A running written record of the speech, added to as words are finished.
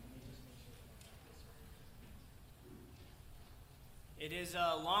It is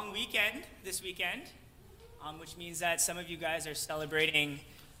a long weekend this weekend, which means that some of you guys are celebrating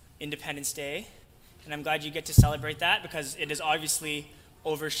Independence Day, and I'm glad you get to celebrate that because it is obviously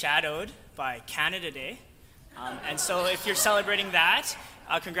overshadowed by Canada Day. And so if you're celebrating that,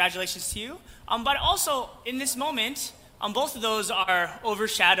 congratulations to you. But also, in this moment, both of those are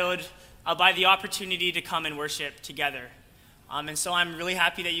overshadowed by the opportunity to come and worship together. And so I'm really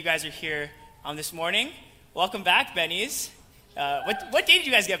happy that you guys are here this morning. Welcome back, Benny's. What day did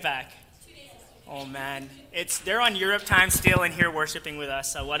you guys get back? 2 days. Oh man, they're on Europe time still and here worshiping with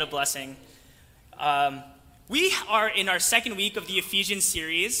us. What a blessing. We are in our second week of the Ephesians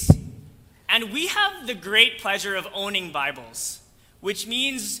series, and we have the great pleasure of owning Bibles, which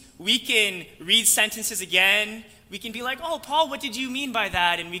means we can read sentences again. We can be like, oh, Paul, what did you mean by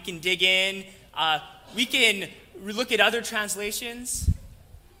that? And we can dig in. We can look at other translations.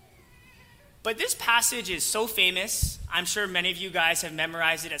 But this passage is so famous, I'm sure many of you guys have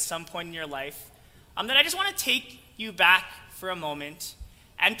memorized it at some point in your life, that I just want to take you back for a moment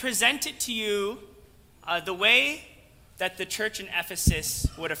and present it to you the way that the church in Ephesus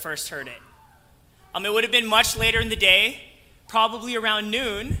would have first heard it. It would have been much later in the day, probably around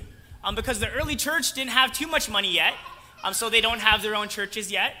noon, because the early church didn't have too much money yet, so they don't have their own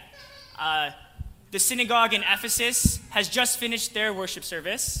churches yet. The synagogue in Ephesus has just finished their worship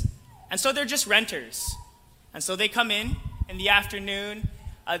service, and so they're just renters. And so they come in the afternoon,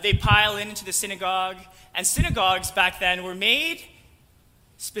 they pile into the synagogue, and synagogues back then were made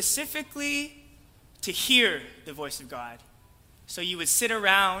specifically to hear the voice of God. So you would sit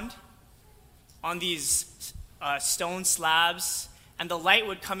around on these stone slabs, and the light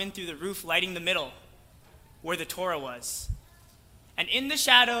would come in through the roof, lighting the middle where the Torah was. And in the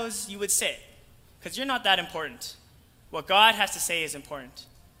shadows, you would sit, because you're not that important. What God has to say is important.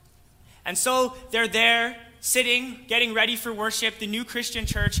 And so they're there, sitting, getting ready for worship, the new Christian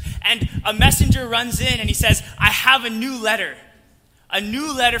church, and a messenger runs in and he says, I have a new letter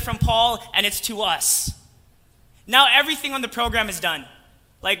from Paul, and it's to us. Now everything on the program is done.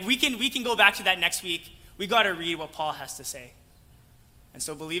 Like we can go back to that next week. We got to read what Paul has to say. And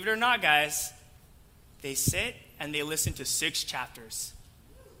so believe it or not, guys, they sit and they listen to 6 chapters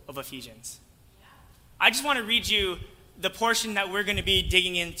of Ephesians. I just want to read you the portion that we're going to be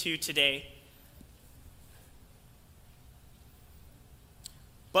digging into today.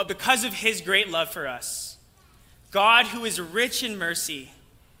 But because of his great love for us, God, who is rich in mercy,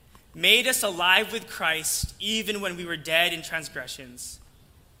 made us alive with Christ even when we were dead in transgressions.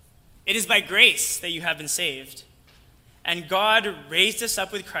 It is by grace that you have been saved. And God raised us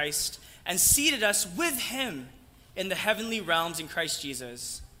up with Christ and seated us with him in the heavenly realms in Christ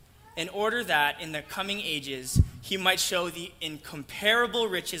Jesus, in order that in the coming ages he might show the incomparable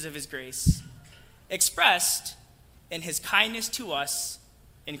riches of his grace, expressed in his kindness to us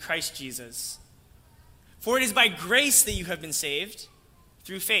in Christ Jesus. For it is by grace that you have been saved,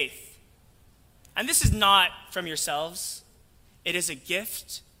 through faith. And this is not from yourselves. It is a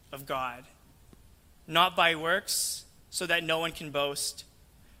gift of God, not by works, so that no one can boast.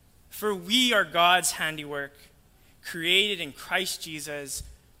 For we are God's handiwork, created in Christ Jesus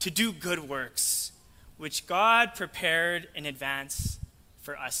to do good works, which God prepared in advance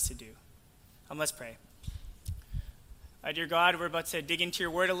for us to do. Let's pray. Dear God, we're about to dig into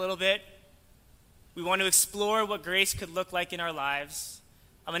your word a little bit. We want to explore what grace could look like in our lives.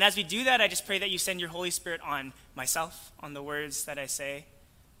 And as we do that, I just pray that you send your Holy Spirit on myself, on the words that I say.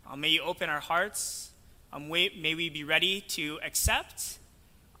 May you open our hearts. May we be ready to accept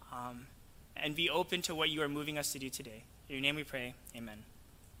and be open to what you are moving us to do today. In your name we pray, amen.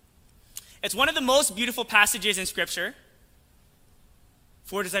 It's one of the most beautiful passages in Scripture.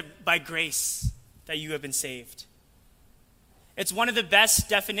 For it is by grace that you have been saved. It's one of the best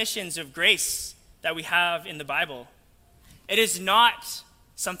definitions of grace that we have in the Bible. It is not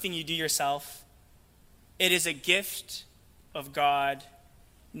something you do yourself. It is a gift of God,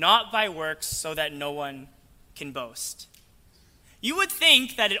 not by works, so that no one can boast. You would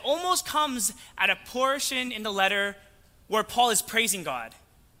think that it almost comes at a portion in the letter where Paul is praising God.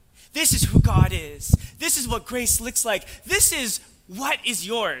 This is who God is. This is what grace looks like. This is what is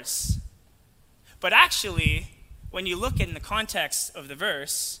yours. But actually, when you look in the context of the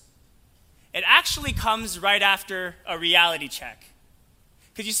verse, it actually comes right after a reality check.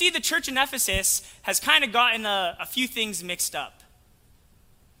 Because you see, the church in Ephesus has kind of gotten a few things mixed up.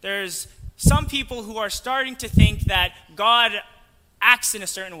 There's some people who are starting to think that God acts in a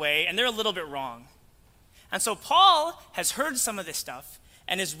certain way, and they're a little bit wrong. And so Paul has heard some of this stuff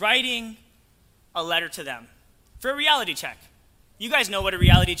and is writing a letter to them for a reality check. You guys know what a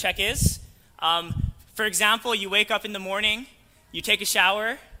reality check is. For example, you wake up in the morning You take a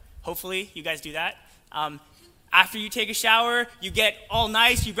shower. Hopefully, you guys do that. After you take a shower, you get all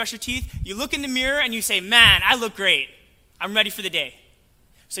nice, you brush your teeth, you look in the mirror and you say, man, I look great. I'm ready for the day.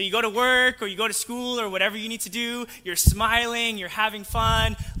 So you go to work or you go to school or whatever you need to do, you're smiling, you're having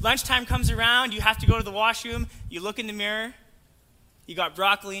fun. Lunchtime comes around, you have to go to the washroom, you look in the mirror, you got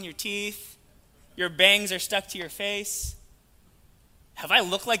broccoli in your teeth, your bangs are stuck to your face. Have I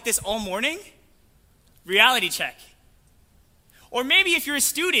looked like this all morning? Reality check. Or maybe if you're a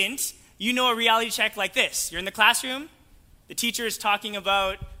student, you know a reality check like this. You're in the classroom, the teacher is talking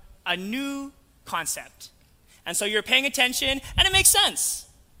about a new concept. And so you're paying attention, and it makes sense.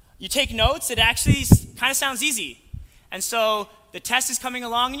 You take notes, it actually kind of sounds easy. And so the test is coming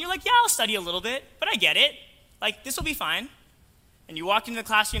along, and you're like, yeah, I'll study a little bit, but I get it. Like, this will be fine. And you walk into the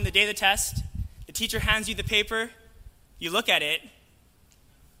classroom the day of the test, the teacher hands you the paper, you look at it,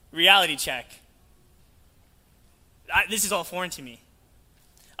 reality check. This is all foreign to me.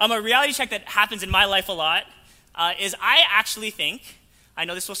 A reality check that happens in my life a lot is I actually think, I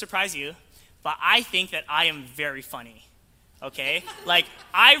know this will surprise you, but I think that I am very funny. Okay? Like,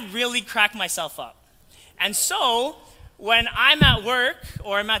 I really crack myself up. And so, when I'm at work,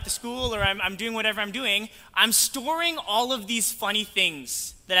 or I'm at the school, or I'm doing whatever I'm doing, I'm storing all of these funny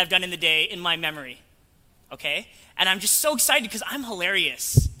things that I've done in the day in my memory. Okay? And I'm just so excited because I'm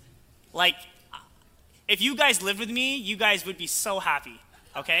hilarious. Like, if you guys lived with me, you guys would be so happy.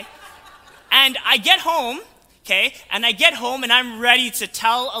 Okay? And I get home, okay? And I get home and I'm ready to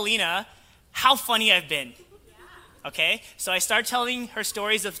tell Alina how funny I've been. Okay? So I start telling her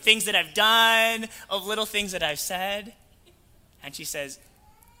stories of things that I've done, of little things that I've said. And she says,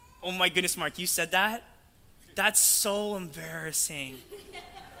 oh my goodness, Mark, you said that? That's so embarrassing.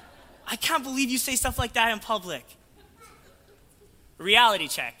 I can't believe you say stuff like that in public. Reality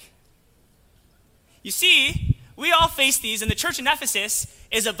check. You see, we all face these, and the church in Ephesus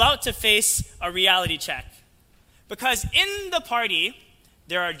is about to face a reality check. Because in the party,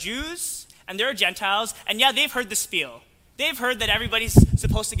 there are Jews and there are Gentiles, and yeah, they've heard the spiel. They've heard that everybody's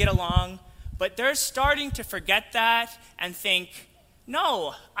supposed to get along, but they're starting to forget that and think,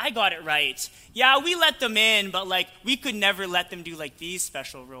 no, I got it right. Yeah, we let them in, but like we could never let them do like these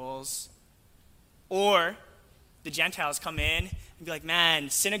special roles. Or the Gentiles come in and be like, man,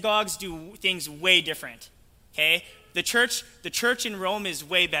 synagogues do things way different. Okay? The church in Rome is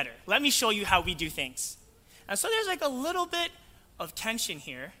way better. Let me show you how we do things. And so there's like a little bit of tension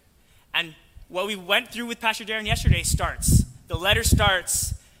here. And what we went through with Pastor Darren yesterday starts. The letter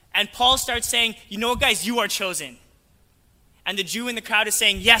starts, and Paul starts saying, you know what, guys, you are chosen. And the Jew in the crowd is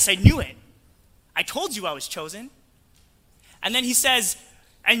saying, yes, I knew it. I told you I was chosen. And then he says,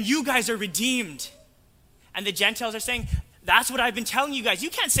 and you guys are redeemed. And the Gentiles are saying, that's what I've been telling you guys. You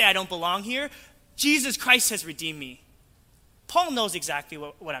can't say I don't belong here. Jesus Christ has redeemed me. Paul knows exactly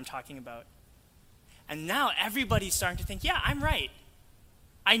what I'm talking about. And now everybody's starting to think, yeah, I'm right.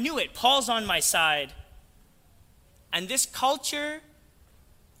 I knew it. Paul's on my side. And this culture,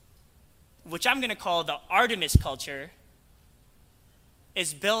 which I'm going to call the Artemis culture,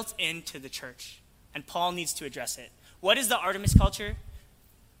 is built into the church. And Paul needs to address it. What is the Artemis culture?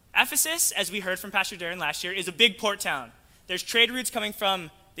 Ephesus, as we heard from Pastor Darren last year, is a big port town. There's trade routes coming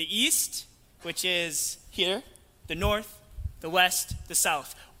from the east, which is here, the north, the west, the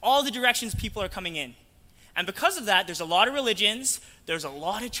south. All the directions people are coming in. And because of that, there's a lot of religions, there's a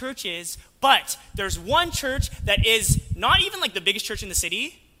lot of churches, but there's one church that is not even like the biggest church in the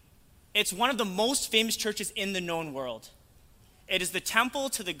city. It's one of the most famous churches in the known world. It is the temple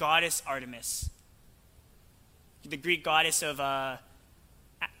to the goddess Artemis, the Greek goddess of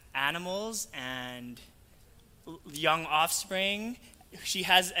animals and young offspring. She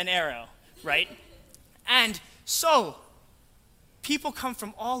has an arrow, right? And so, people come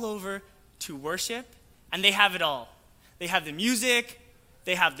from all over to worship, and they have it all. They have the music,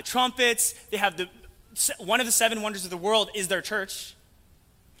 they have the trumpets, they have one of the 7 wonders of the world is their church.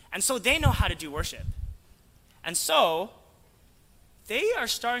 And so they know how to do worship. And so, they are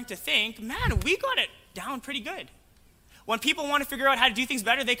starting to think, man, we got it down pretty good. When people want to figure out how to do things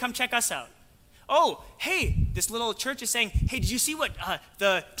better, they come check us out. Oh, hey, this little church is saying, hey, did you see what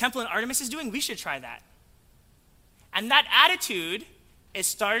the temple in Artemis is doing? We should try that. And that attitude is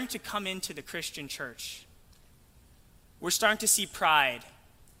starting to come into the Christian church. We're starting to see pride.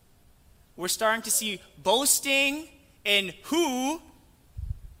 We're starting to see boasting in who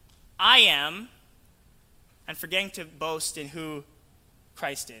I am and forgetting to boast in who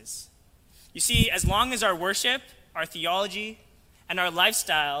Christ is. You see, as long as our worship, our theology, and our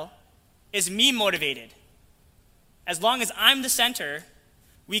lifestyle is me motivated, as long as I'm the center,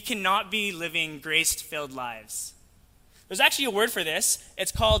 we cannot be living grace-filled lives. There's actually a word for this.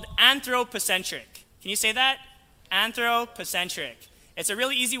 It's called anthropocentric. Can you say that? Anthropocentric. It's a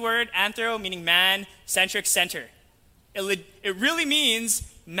really easy word, anthro meaning man, centric, center. It really means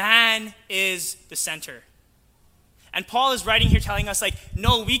man is the center. And Paul is writing here telling us, like,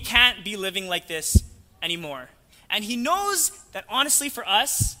 no, we can't be living like this anymore. And he knows that, honestly, for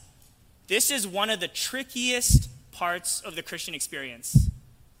us, this is one of the trickiest parts of the Christian experience.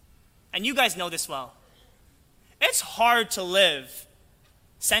 And you guys know this well. It's hard to live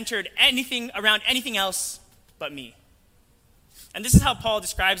centered around anything else but me. And this is how Paul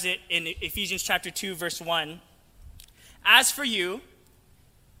describes it in Ephesians chapter 2, verse 1. As for you,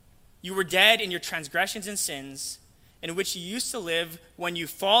 you were dead in your transgressions and sins, in which you used to live when you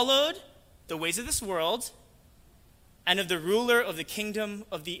followed the ways of this world and of the ruler of the kingdom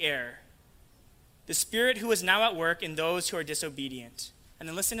of the air, the spirit who is now at work in those who are disobedient. And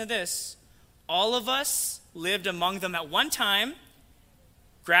then listen to this. All of us lived among them at one time,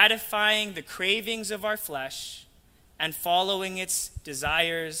 gratifying the cravings of our flesh and following its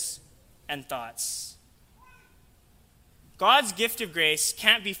desires and thoughts. God's gift of grace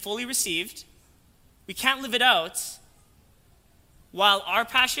can't be fully received. We can't live it out while our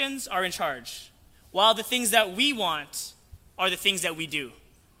passions are in charge, while the things that we want are the things that we do.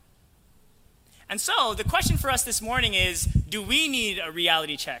 And so the question for us this morning is, do we need a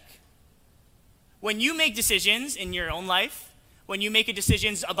reality check? When you make decisions in your own life, when you make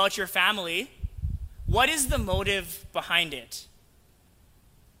decisions about your family, what is the motive behind it?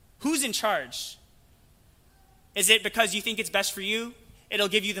 Who's in charge? Is it because you think it's best for you? It'll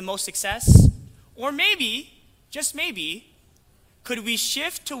give you the most success? Or maybe, just maybe, could we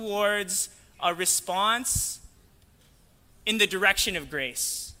shift towards a response in the direction of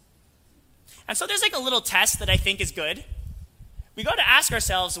grace? And so there's like a little test that I think is good. We got to ask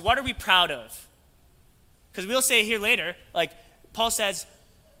ourselves, what are we proud of? Because we'll say here later, like Paul says,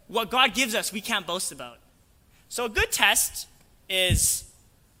 what God gives us, we can't boast about. So a good test is,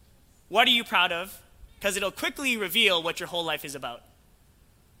 what are you proud of? Because it'll quickly reveal what your whole life is about.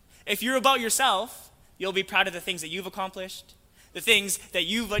 If you're about yourself, you'll be proud of the things that you've accomplished, the things that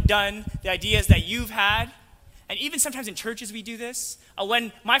you've done, the ideas that you've had. And even sometimes in churches we do this.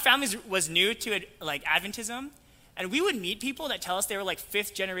 When my family was new to like Adventism, and we would meet people that tell us they were like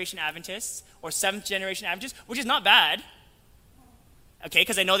 5th generation Adventists or 7th generation Adventists, which is not bad. Okay,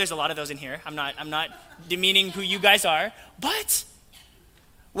 because I know there's a lot of those in here. I'm not demeaning who you guys are. But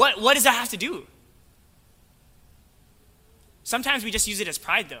what does that have to do? Sometimes we just use it as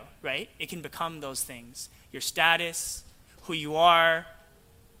pride though, right? It can become those things. Your status, who you are,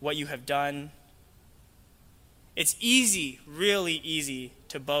 what you have done. It's easy, really easy,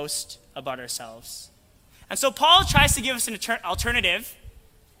 to boast about ourselves. And so Paul tries to give us an alternative,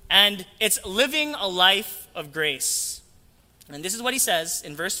 and it's living a life of grace. And this is what he says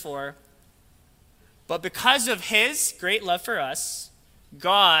in verse 4. But because of his great love for us,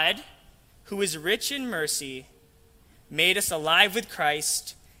 God, who is rich in mercy, made us alive with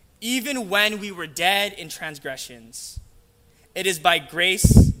Christ, even when we were dead in transgressions. It is by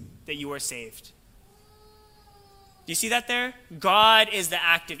grace that you are saved. Do you see that there? God is the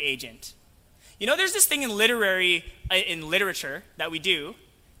active agent. You know, there's this thing in literature that we do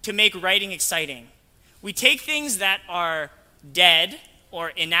to make writing exciting. We take things that are dead or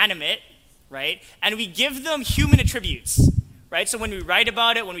inanimate, right, and we give them human attributes, right? So when we write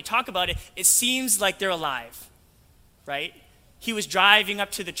about it, when we talk about it, it seems like they're alive, right? He was driving up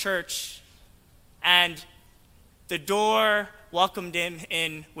to the church, and the door welcomed him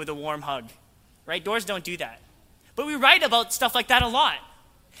in with a warm hug, right? Doors don't do that. But we write about stuff like that a lot.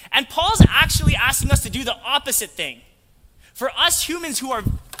 And Paul's actually asking us to do the opposite thing. For us humans who are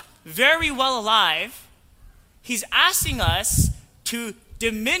very well alive, he's asking us to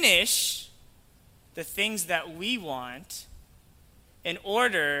diminish the things that we want in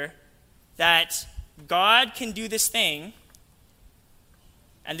order that God can do this thing,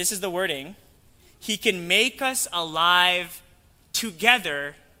 and this is the wording, he can make us alive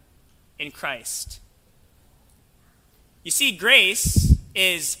together in Christ. You see, grace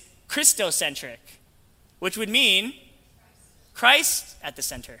is Christocentric, which would mean Christ at the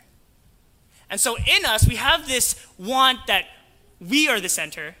center. And so in us, we have this want that we are the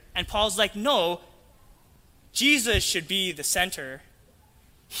center, and Paul's like, no, Jesus should be the center.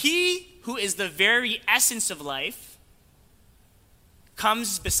 He who is the very essence of life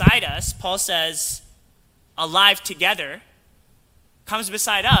comes beside us, Paul says, alive together, comes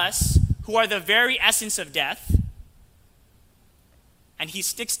beside us, who are the very essence of death, and he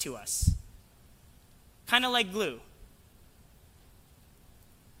sticks to us, kind of like glue.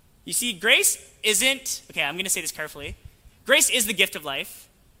 You see, grace isn't, okay, I'm going to say this carefully. Grace is the gift of life,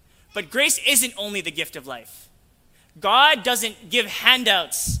 but grace isn't only the gift of life. God doesn't give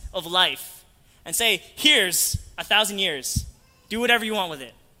handouts of life and say, here's 1,000 years. Do whatever you want with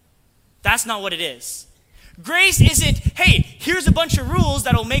it. That's not what it is. Grace isn't, hey, here's a bunch of rules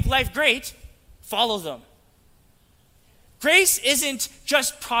that'll make life great. Follow them. Grace isn't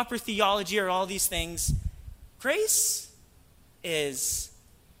just proper theology or all these things. Grace is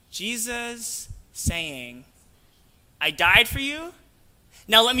Jesus saying, I died for you.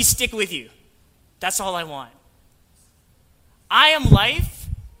 Now let me stick with you. That's all I want. I am life,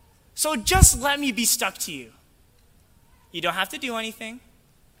 so just let me be stuck to you. You don't have to do anything.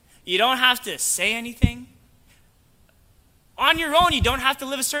 You don't have to say anything. On your own, you don't have to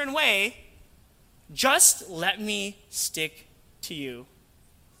live a certain way. Just let me stick to you.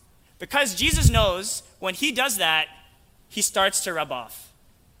 Because Jesus knows when he does that, he starts to rub off,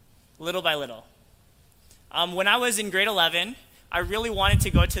 little by little. When I was in grade 11, I really wanted to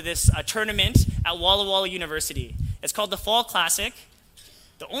go to this tournament at Walla Walla University. It's called the Fall Classic.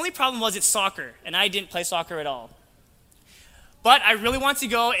 The only problem was it's soccer, and I didn't play soccer at all. But I really wanted to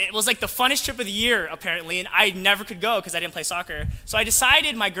go. It was like the funnest trip of the year, apparently, and I never could go because I didn't play soccer. So I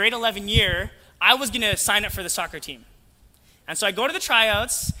decided my grade 11 year, I was going to sign up for the soccer team. And so I go to the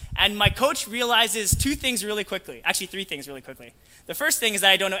tryouts, and my coach realizes two things really quickly. Actually, three things really quickly. The first thing is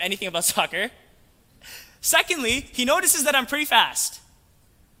that I don't know anything about soccer. Secondly, he notices that I'm pretty fast.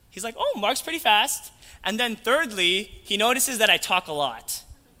 He's like, oh, Mark's pretty fast. And then thirdly, he notices that I talk a lot.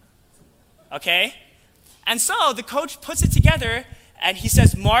 Okay? And so the coach puts it together, and he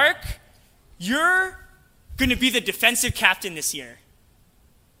says, Mark, you're going to be the defensive captain this year.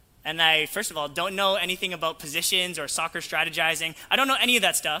 And I, first of all, don't know anything about positions or soccer strategizing. I don't know any of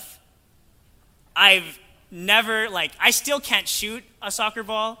that stuff. I've never, I still can't shoot a soccer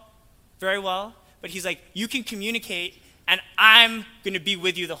ball very well. But he's like, you can communicate, and I'm going to be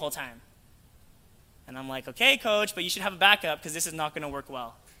with you the whole time. And I'm like, okay, coach, but you should have a backup because this is not going to work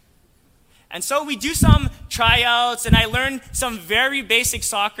well. And so we do some tryouts, and I learned some very basic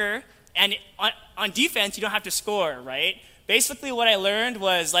soccer. And on defense, you don't have to score, right? Basically, what I learned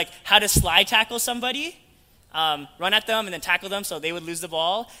was how to slide tackle somebody, run at them, and then tackle them so they would lose the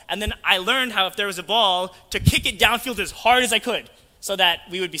ball. And then I learned how, if there was a ball, to kick it downfield as hard as I could so that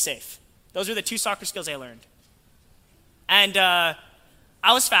we would be safe. Those were the two soccer skills I learned. And I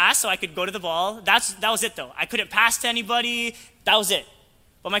was fast, so I could go to the ball. That was it, though. I couldn't pass to anybody. That was it.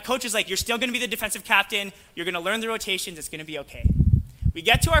 But my coach was like, you're still going to be the defensive captain. You're going to learn the rotations. It's going to be okay. We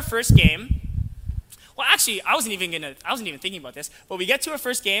get to our first game. Well, actually, I wasn't even thinking about this. But we get to our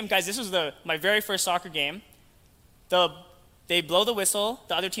first game. Guys, this was my very first soccer game. They blow the whistle.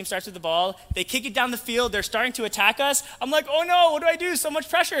 The other team starts with the ball. They kick it down the field. They're starting to attack us. I'm like, oh no, what do I do? So much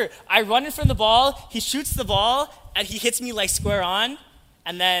pressure. I run in from the ball. He shoots the ball, and he hits me square on.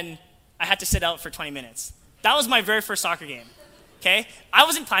 And then I had to sit out for 20 minutes. That was my very first soccer game. Okay? I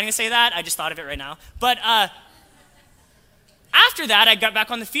wasn't planning to say that. I just thought of it right now. But after that, I got back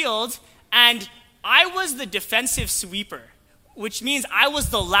on the field, and I was the defensive sweeper, which means I was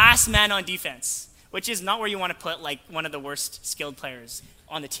the last man on defense, which is not where you want to put one of the worst skilled players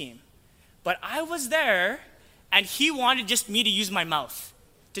on the team. But I was there, and he wanted just me to use my mouth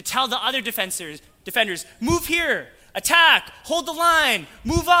to tell the other defenders, move here, attack, hold the line,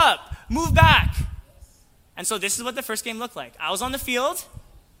 move up, move back. And so this is what the first game looked like. I was on the field,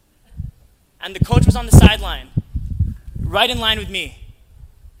 and the coach was on the sideline, right in line with me.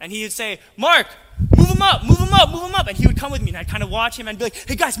 And he would say, Mark, move him up, move him up, move him up. And he would come with me, and I'd kind of watch him and be like,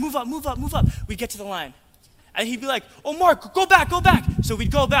 hey guys, move up, move up, move up. We'd get to the line. And he'd be like, oh Mark, go back, go back. So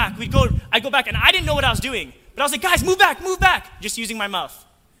we'd go back, I'd go back, and I didn't know what I was doing. But I was like, guys, move back, just using my mouth,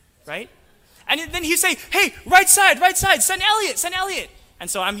 right? And then he'd say, hey, right side, send Elliot. And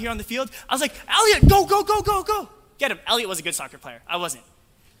so I'm here on the field. I was like, Elliot, go. Get him. Elliot was a good soccer player. I wasn't.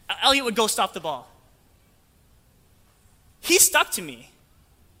 Elliot would go stop the ball. He stuck to me.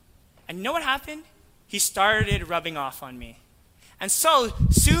 And you know what happened? He started rubbing off on me. And so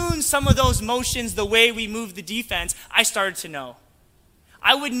soon some of those motions, the way we moved the defense, I started to know.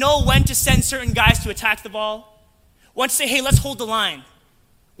 I would know when to send certain guys to attack the ball, when to say, hey, let's hold the line,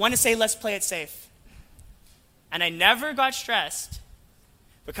 when to say, let's play it safe. And I never got stressed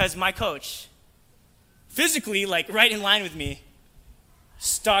because my coach, physically, right in line with me,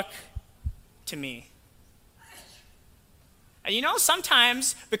 stuck to me. And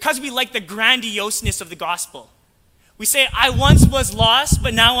sometimes, because we like the grandioseness of the gospel, we say, I once was lost,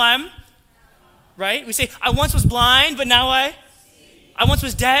 but now I'm, right? We say, I once was blind, but now I once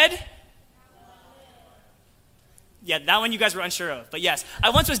was dead. Yeah, that one you guys were unsure of, but yes. I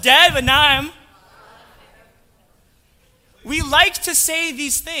once was dead, but now I'm. We like to say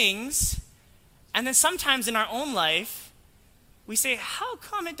these things, and then sometimes in our own life, we say, how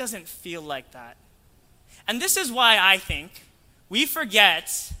come it doesn't feel like that? And this is why I think we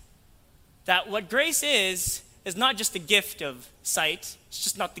forget that what grace is not just the gift of sight. It's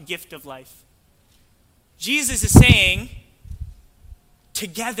just not the gift of life. Jesus is saying,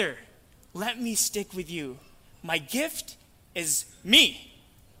 together, let me stick with you. My gift is me,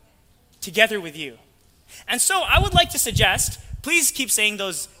 together with you. And so I would like to suggest, please keep saying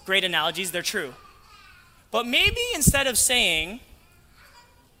those great analogies, they're true. But maybe instead of saying,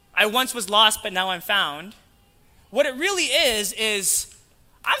 I once was lost, but now I'm found, what it really is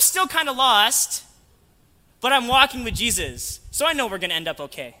I'm still kind of lost, but I'm walking with Jesus, so I know we're going to end up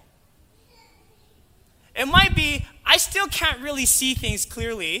okay. It might be, I still can't really see things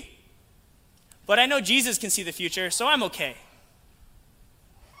clearly, but I know Jesus can see the future, so I'm okay.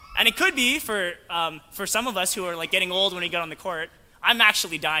 And it could be for some of us who are like getting old when we get on the court, I'm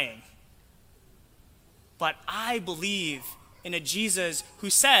actually dying. But I believe in a Jesus who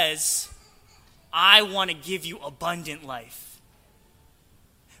says, I want to give you abundant life.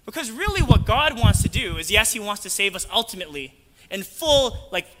 Because really what God wants to do is, yes, he wants to save us ultimately in full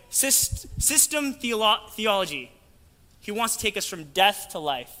like system theology. He wants to take us from death to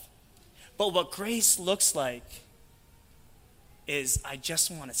life. But what grace looks like is, I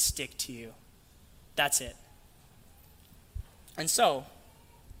just want to stick to you. That's it. And so,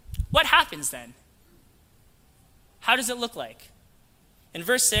 what happens then? How does it look like? In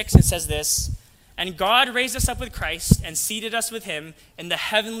verse 6, it says this, and God raised us up with Christ and seated us with him in the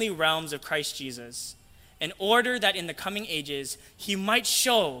heavenly realms of Christ Jesus, in order that in the coming ages he might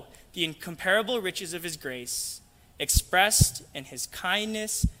show the incomparable riches of his grace, expressed in his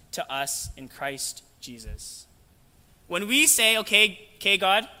kindness to us in Christ Jesus. When we say, okay,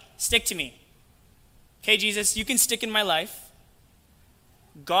 God, stick to me. Okay, Jesus, you can stick in my life.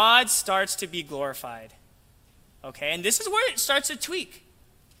 God starts to be glorified. Okay, and this is where it starts to tweak.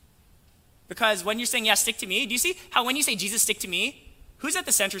 Because when you're saying, yeah, stick to me, do you see how when you say, Jesus, stick to me, who's at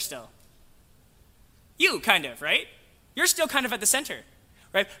the center still? You, kind of, right? You're still kind of at the center,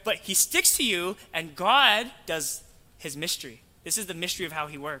 right? But he sticks to you, and God does his mystery. This is the mystery of how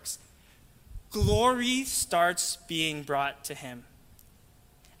he works. Glory starts being brought to him.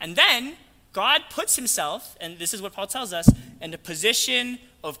 And then God puts himself, and this is what Paul tells us, in a position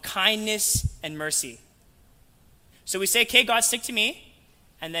of kindness and mercy. So we say, okay, God, stick to me.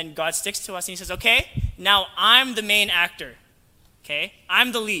 And then God sticks to us and he says, okay, now I'm the main actor. Okay?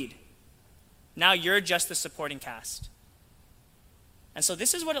 I'm the lead. Now you're just the supporting cast. And so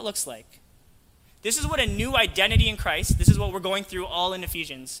this is what it looks like. This is what a new identity in Christ, this is what we're going through all in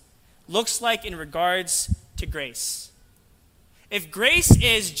Ephesians, looks like in regards to grace. If grace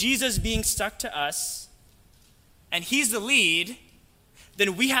is Jesus being stuck to us and he's the lead,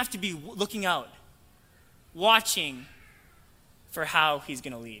 then we have to be looking out, watching for how he's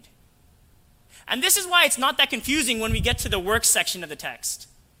going to lead. And this is why it's not that confusing when we get to the works section of the text.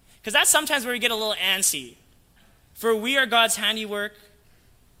 Because that's sometimes where we get a little antsy. For we are God's handiwork,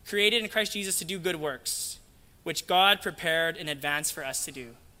 created in Christ Jesus to do good works, which God prepared in advance for us to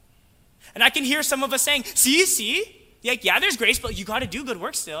do. And I can hear some of us saying, see? Like, yeah, there's grace, but you got to do good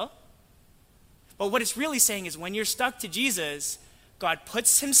work still. But what it's really saying is when you're stuck to Jesus, God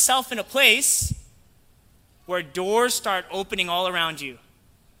puts himself in a place where doors start opening all around you.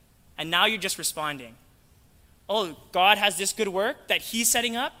 And now you're just responding. Oh, God has this good work that he's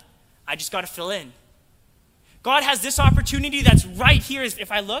setting up. I just got to fill in. God has this opportunity that's right here.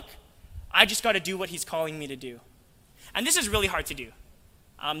 If I look, I just got to do what he's calling me to do. And this is really hard to do.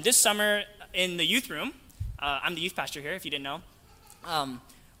 This summer in the youth room, I'm the youth pastor here, if you didn't know,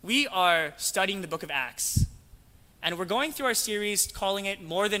 we are studying the book of Acts. And we're going through our series calling it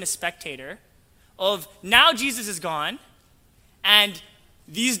More Than a Spectator, of now Jesus is gone, and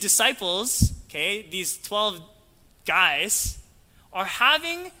these disciples, okay, these 12 guys, are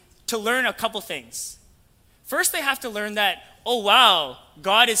having to learn a couple things. First, they have to learn that, oh wow,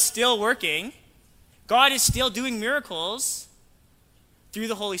 God is still working. God is still doing miracles through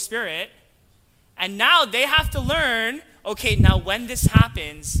the Holy Spirit. And now they have to learn, okay, now when this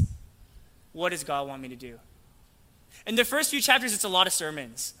happens, what does God want me to do? In the first few chapters, it's a lot of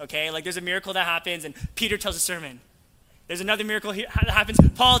sermons, okay? Like there's a miracle that happens and Peter tells a sermon. There's another miracle that happens,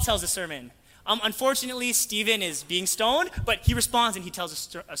 Paul tells a sermon. Unfortunately, Stephen is being stoned, but he responds and he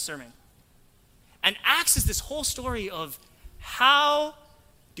tells a sermon. And Acts is this whole story of how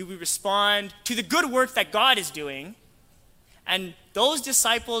do we respond to the good work that God is doing. And those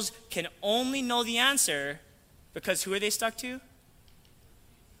disciples can only know the answer because who are they stuck to?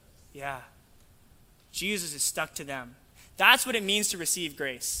 Yeah. Jesus is stuck to them. That's what it means to receive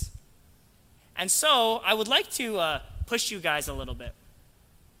grace. And so I would like to push you guys a little bit.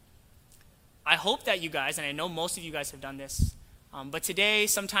 I hope that you guys, and I know most of you guys have done this, but today,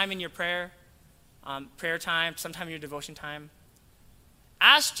 sometime in your prayer time, sometime in your devotion time,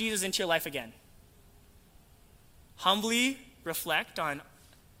 ask Jesus into your life again. Humbly reflect on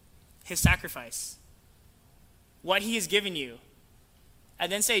his sacrifice, what he has given you,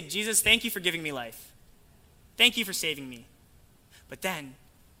 and then say, Jesus, thank you for giving me life. Thank you for saving me. But then,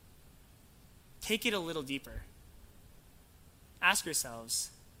 take it a little deeper. Ask yourselves,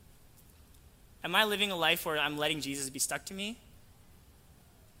 am I living a life where I'm letting Jesus be stuck to me?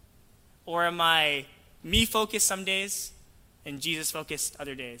 Or am I me-focused some days and Jesus-focused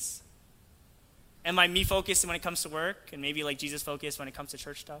other days? Am I me-focused when it comes to work and maybe like Jesus-focused when it comes to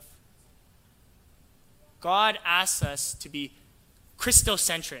church stuff? God asks us to be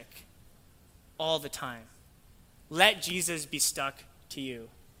Christocentric all the time. Let Jesus be stuck to you.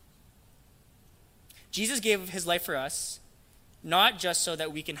 Jesus gave his life for us, not just so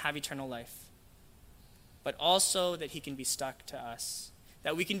that we can have eternal life, but also that he can be stuck to us,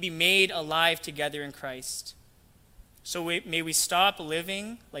 that we can be made alive together in Christ. So may we stop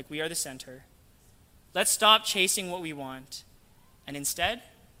living like we are the center. Let's stop chasing what we want, and instead,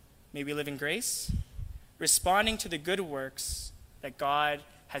 may we live in grace, responding to the good works that God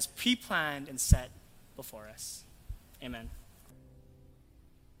has pre-planned and set before us. Amen.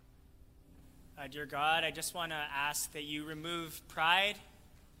 Dear God, I just want to ask that you remove pride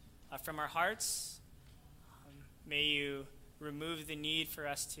from our hearts. May you remove the need for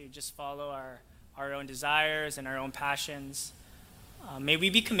us to just follow our own desires and our own passions. May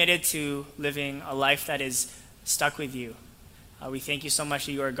we be committed to living a life that is stuck with you. We thank you so much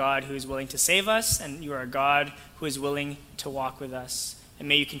that you are a God who is willing to save us, and you are a God who is willing to walk with us. And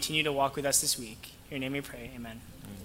may you continue to walk with us this week. In your name we pray, amen.